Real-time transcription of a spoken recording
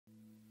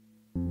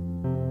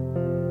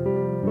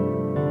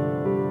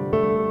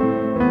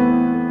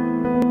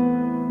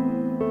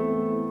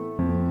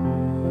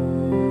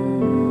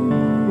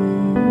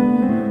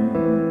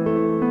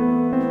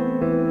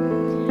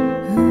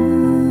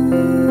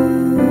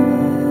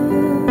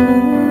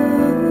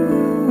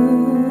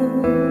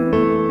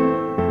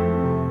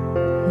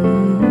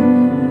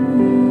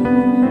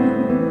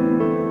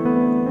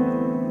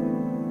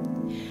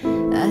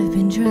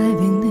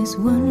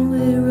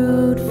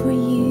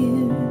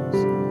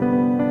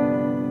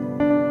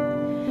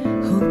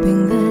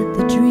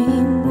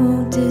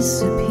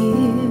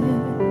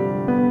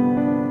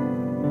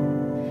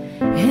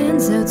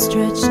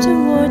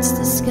towards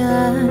the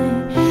sky.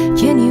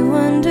 Can you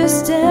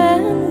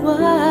understand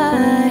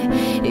why?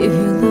 If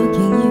you're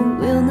looking, you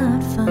will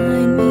not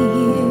find me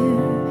here.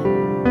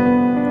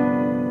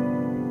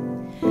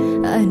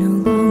 I no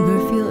longer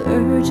feel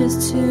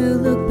urges to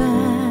look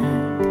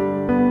back.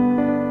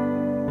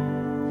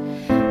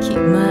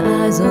 Keep my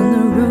eyes on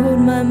the road,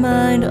 my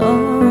mind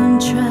on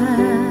track.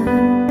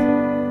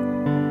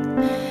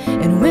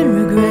 And when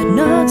regret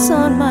knocks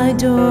on my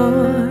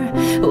door,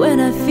 when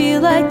I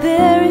feel like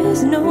there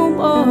is no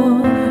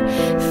more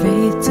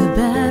faith to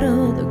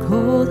battle the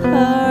cold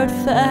hard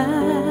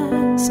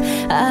facts,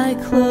 I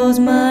close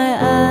my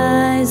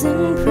eyes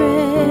and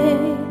pray.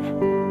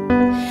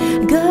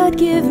 God,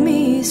 give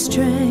me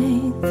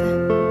strength.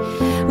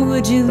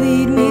 Would you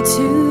lead me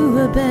to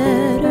a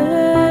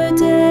better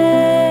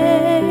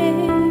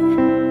day?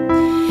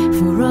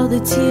 For all the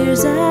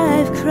tears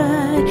I've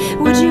cried,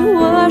 would you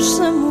wash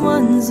some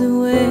ones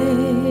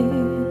away?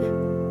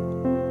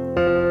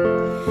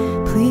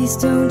 Please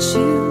don't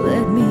you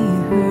let me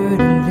hurt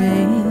in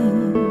vain.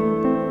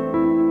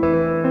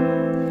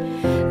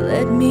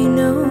 Let me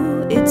know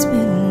it's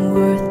been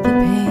worth the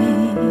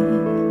pain.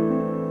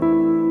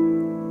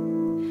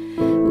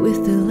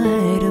 With the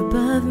light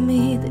above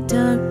me, the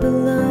dark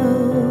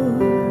below,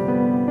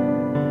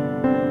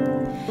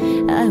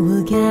 I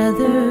will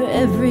gather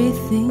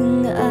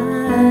everything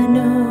I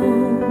know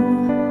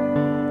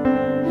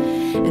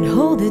and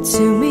hold it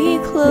to me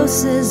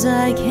close as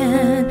I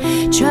can.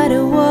 Try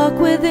to walk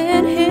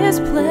within His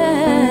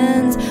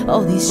plans.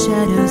 All these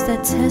shadows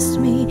that test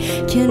me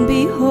can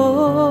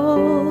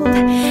behold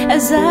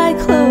as I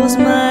close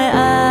my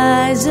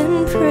eyes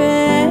and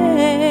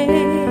pray.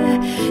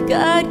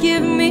 God,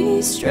 give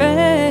me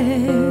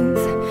strength.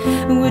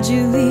 Would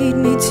you lead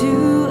me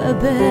to a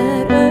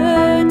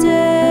better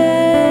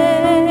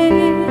day?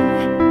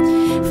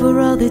 For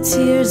all the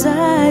tears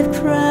I've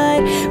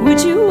cried,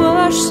 would you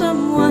wash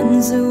some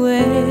ones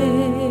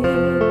away?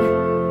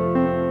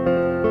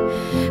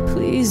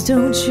 Please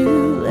don't you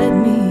let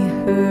me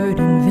hurt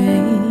in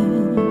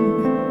vain.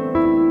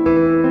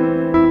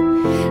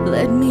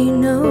 Let me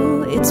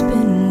know it's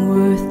been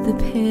worth the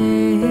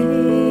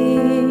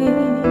pain.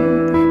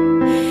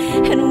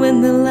 And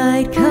when the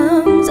light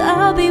comes,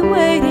 I'll be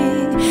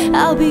waiting.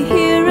 I'll be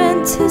here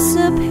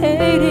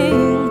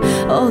anticipating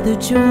all the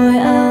joy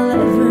I'll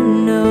ever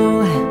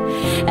know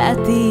at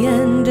the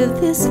end of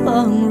this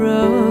long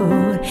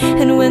road.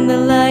 And when the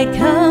light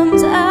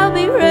comes, I'll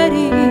be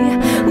ready.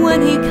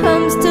 When He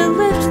comes to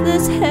lift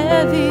this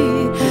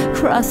heavy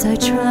cross, I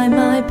try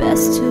my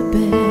best to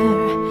bear.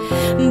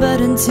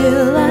 But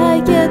until I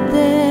get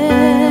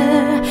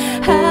there,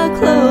 I'll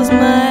close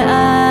my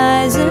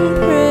eyes and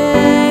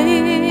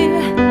pray.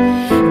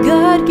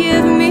 God,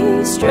 give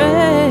me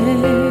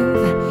strength.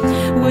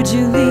 Would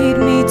you lead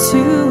me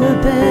to a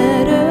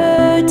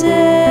better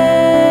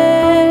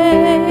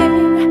day?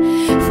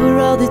 For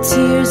all the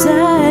tears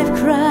I've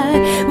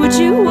cried, would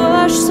you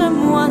wash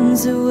some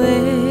ones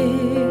away?